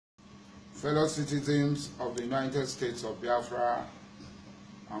fellow citizens of the United States of Biafra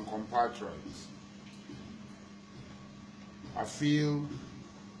and compatriots, I feel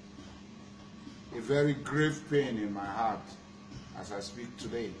a very grave pain in my heart as I speak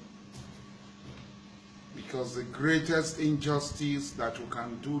today, because the greatest injustice that we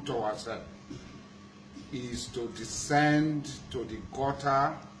can do to ourselves is to descend to the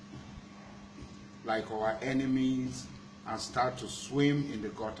gutter like our enemies and start to swim in the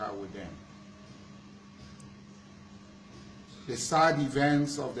gutter with them. The sad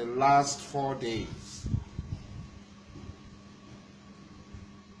events of the last 4 days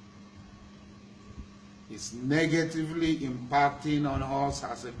is negatively impacting on us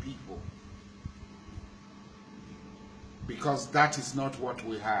as a people, because that is not what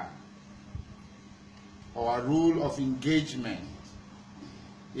we have. Our rule of engagement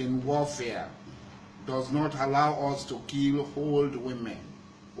in warfare does not allow us to kill old women,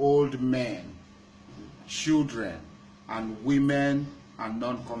 old men, children, and women and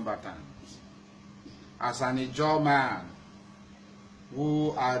non-combatants. As an Ijaw man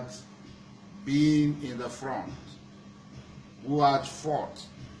who had been in the front, who had fought,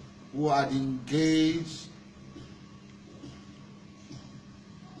 who had engaged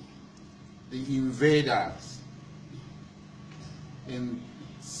the invaders in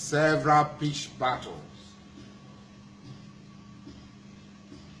several pitched battles,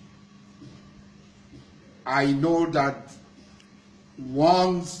 I know that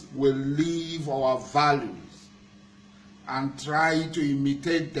once we leave our values and try to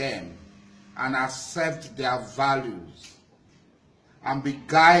imitate them and accept their values and be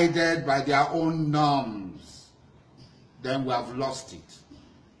guided by their own norms, then we have lost it.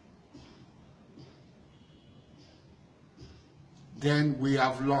 Then we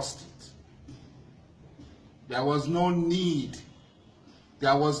have lost it. There was no need.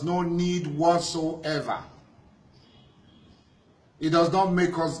 There was no need whatsoever. It does not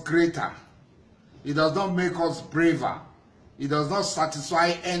make us greater. It does not make us braver. It does not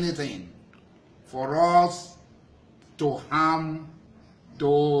satisfy anything for us to harm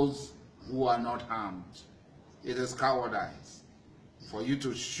those who are not harmed. It is cowardice for you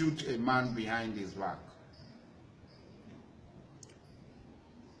to shoot a man behind his back.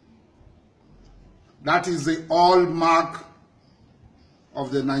 That is the hallmark of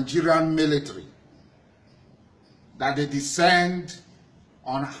the Nigerian military, that they descend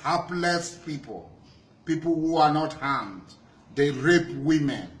on hapless people, people who are not harmed. They rape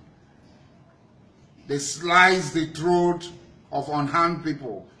women. They slice the throat of unharmed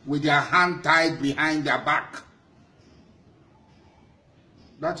people with their hand tied behind their back.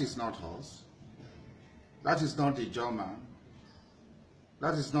 That is not us. That is not the German.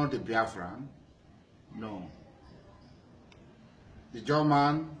 That is not the Biafran. No. The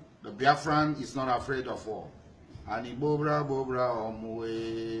German, the Biafran, is not afraid of war. Ani bobra bobra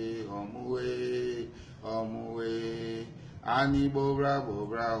omuwe, omuwe, omuwe. Ani bobra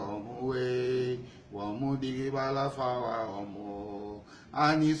bobra omuwe, womu digibala fawa omu.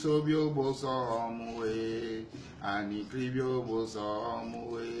 Ani sobio boso omuwe, ani kribio boso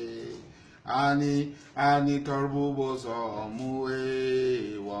omuwe. Ani torbu boso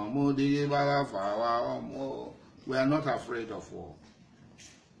omuwe, womu digibala fawa omu. We are not afraid of war.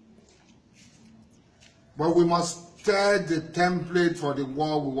 But we must set the template for the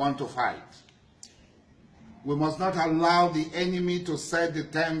war we want to fight. We must not allow the enemy to set the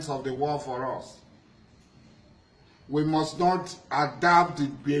terms of the war for us. We must not adapt the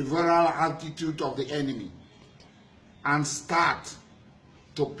behavioral attitude of the enemy and start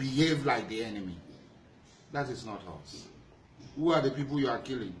to behave like the enemy. That is not us. Who are the people you are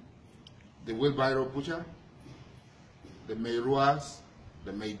killing? The wheelbarrow pusher? The Meiruas?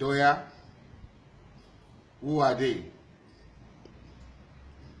 The Meidoya? Who are they?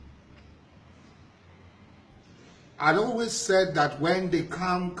 I'd always said that when the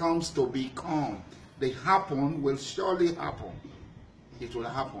calm comes to become, the happen will surely happen. It will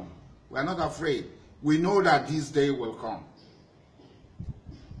happen. We are not afraid. We know that this day will come.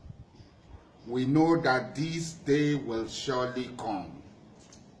 We know that this day will surely come.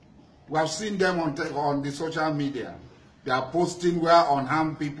 We have seen them on the social media. They are posting where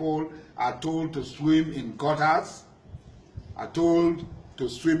unharmed people are told to swim in gutters, are told to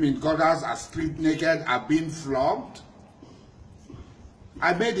swim in gutters, are stripped naked, are being flogged.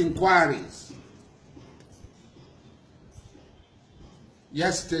 I made inquiries.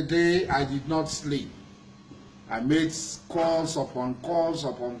 Yesterday, I did not sleep. I made calls upon calls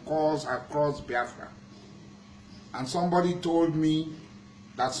upon calls across Biafra. And somebody told me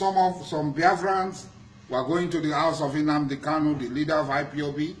that some Biafrans were going to the house of Nnamdi Kanu, the leader of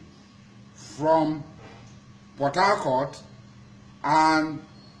IPOB, from Port Harcourt, and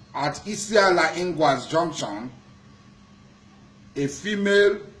at Isiala Ingwas Junction, a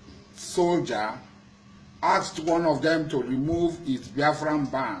female soldier asked one of them to remove his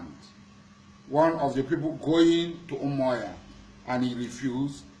Biafran band, one of the people going to Umoya, and he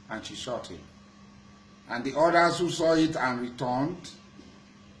refused, and she shot him. And the others who saw it and returned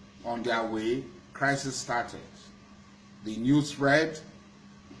on their way, crisis started. The news spread,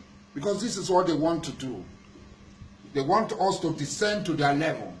 because this is what they want to do. They want us to descend to their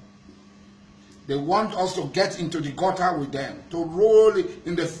level. They want us to get into the gutter with them, to roll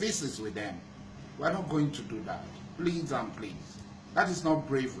in the feces with them. We're not going to do that. Please and please. That is not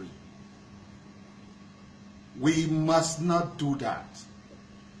bravery. We must not do that.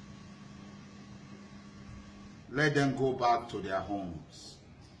 Let them go back to their homes.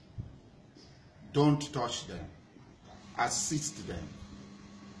 Don't touch them. Assist them.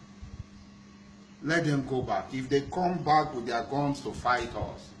 Let them go back. If they come back with their guns to fight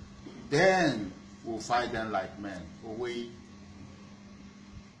us, then we'll fight them like men. Away.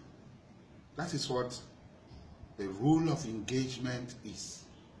 That is what the rule of engagement is.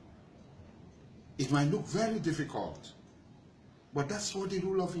 It might look very difficult, but that's what the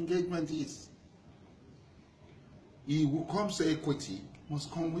rule of engagement is. He who comes to equity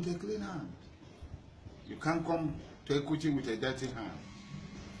must come with a clean hand. You can't come to equity with a dirty hand.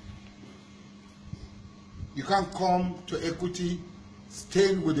 You can't come to equity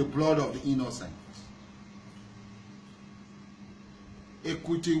stained with the blood of the innocent.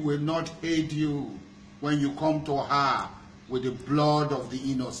 Equity will not aid you when you come to her with the blood of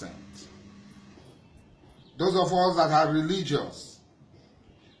the innocent. Those of us that are religious,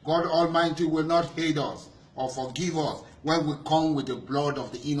 God Almighty will not aid us or forgive us when we come with the blood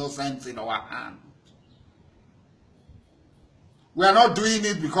of the innocents in our hand. We are not doing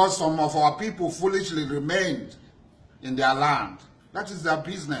it because some of our people foolishly remained in their land. That is their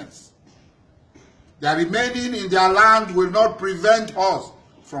business. Their remaining in their land will not prevent us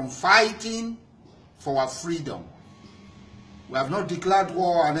from fighting for our freedom. We have not declared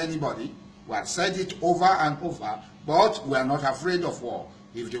war on anybody. We have said it over and over, but we are not afraid of war.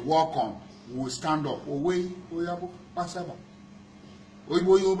 If the war comes, we will stand up.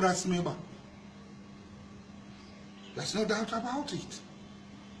 There's no doubt about it.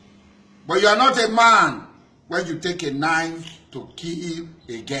 But you are not a man when you take a knife to kill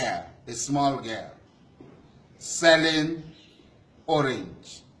a girl, a small girl, selling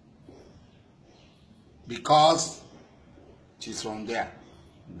orange because she's from there.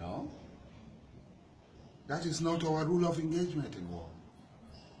 No. That is not our rule of engagement in war.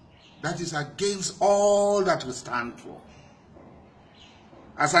 That is against all that we stand for.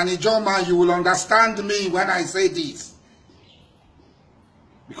 As an Ijoma, you will understand me when I say this.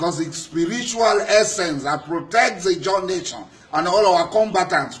 Because the spiritual essence that protects the Ijaw nation and all our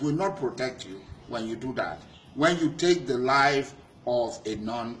combatants will not protect you when you do that. When you take the life of a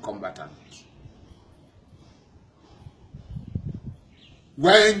non-combatant.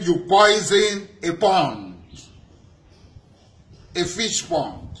 When you poison a pond, a fish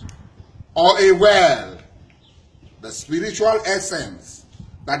pond, or a well, the spiritual essence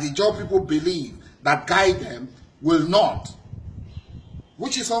that the Ijaw people believe that guide them will not.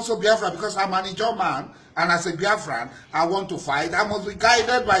 Which is also Biafra, because I'm an Ijaw man, and as a Biafran, I want to fight. I must be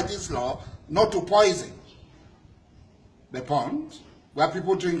guided by this law not to poison the pond where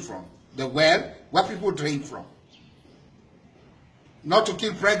people drink from, the well where people drink from. Not to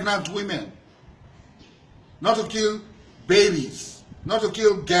kill pregnant women, not to kill babies, not to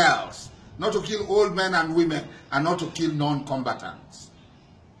kill girls, not to kill old men and women, and not to kill non-combatants.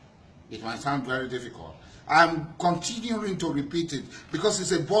 It might sound very difficult. I'm continuing to repeat it because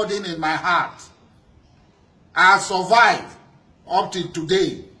it's a burden in my heart. I have survived up to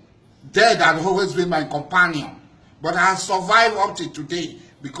today. Death has always been my companion. But I have survived up to today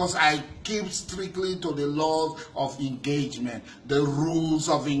because I keep strictly to the laws of engagement, the rules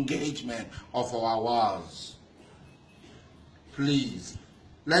of engagement of our wars. Please,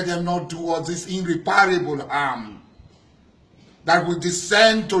 let them not do us this irreparable harm that will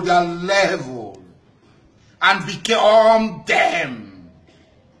descend to their level and become them.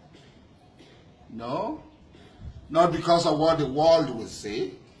 No, not because of what the world will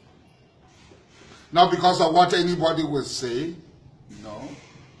say, not because of what anybody will say, no,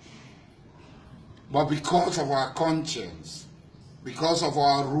 but because of our conscience, because of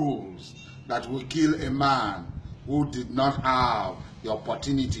our rules, that will kill a man who did not have the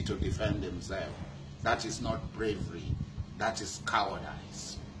opportunity to defend himself. That is not bravery, that is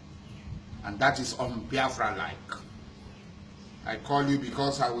cowardice. And that is un-Biafra-like. I call you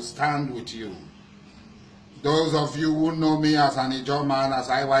because I will stand with you. Those of you who know me as an Ijaw man, as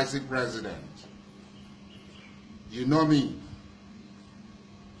IYC president, you know me.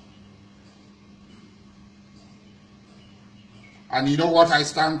 And you know what I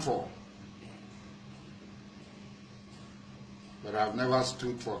stand for. But I've never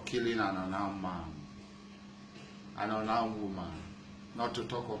stood for killing an unarmed man, an unarmed woman, not to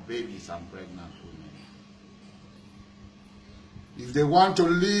talk of babies and pregnant women. If they want to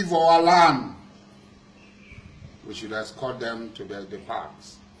leave our land, we should escort them to the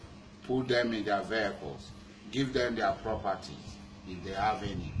parks, put them in their vehicles, give them their properties, if they have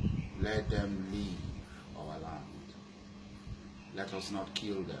any. Let them leave our land. Let us not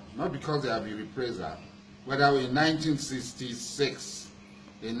kill them. Not because they have been reprisal. Whether in 1966,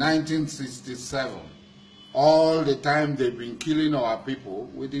 in 1967, all the time they've been killing our people,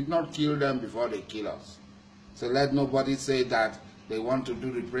 we did not kill them before they kill us. So let nobody say that they want to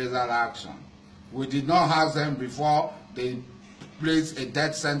do reprisal action. We did not have them before they placed a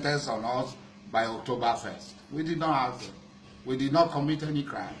death sentence on us by October 1st. We did not have them. We did not commit any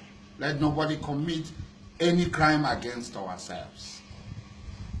crime. Let nobody commit any crime against ourselves.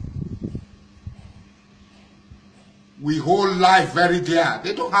 We hold life very dear.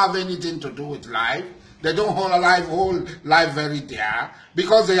 They don't have anything to do with life. They don't hold life very dear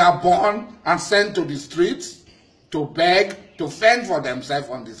because they are born and sent to the streets to beg, to fend for themselves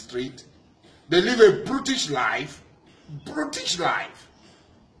on the street. They live a brutish life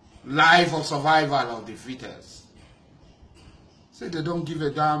life of survival of the fittest. Say they don't give a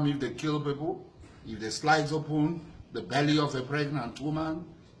damn if they kill people, if they slice open the belly of a pregnant woman,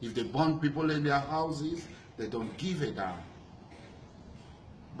 if they burn people in their houses, they don't give a damn.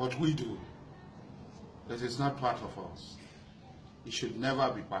 But we do. That is not part of us. It should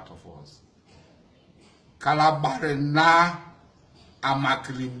never be part of us. Kalabarena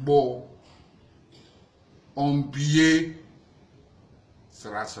amakribo ombie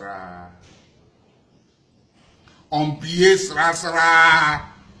srasra. Ombie srasra.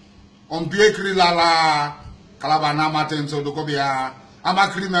 Ombie krilala. Kalabana matenso dokobia.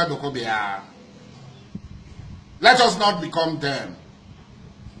 Amakrime dokobia. Let us not become them.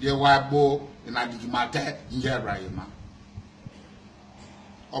 Yewabo in adigimate njeraima.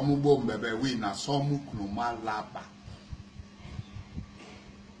 Omubo mbebe wina somu knuma laba.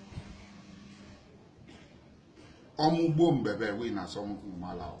 Omubo mbebe wina somu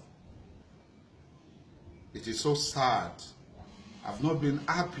knuma laba. It is so sad. I've not been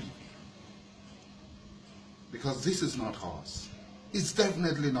happy. Because this is not us. It's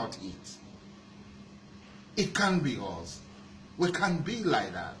definitely not it. It can't be us. We can't be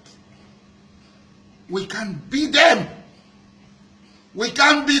like that. We can't be them. We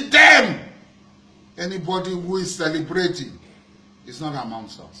can't be them. Anybody who is celebrating is not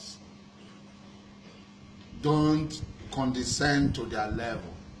amongst us. Don't condescend to their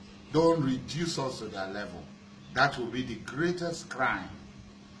level. Don't reduce us to their level. That will be the greatest crime.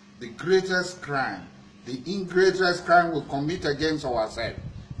 The greatest crime. The greatest crime we'll commit against ourselves.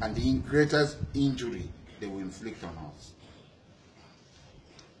 And the greatest injury they will inflict on us.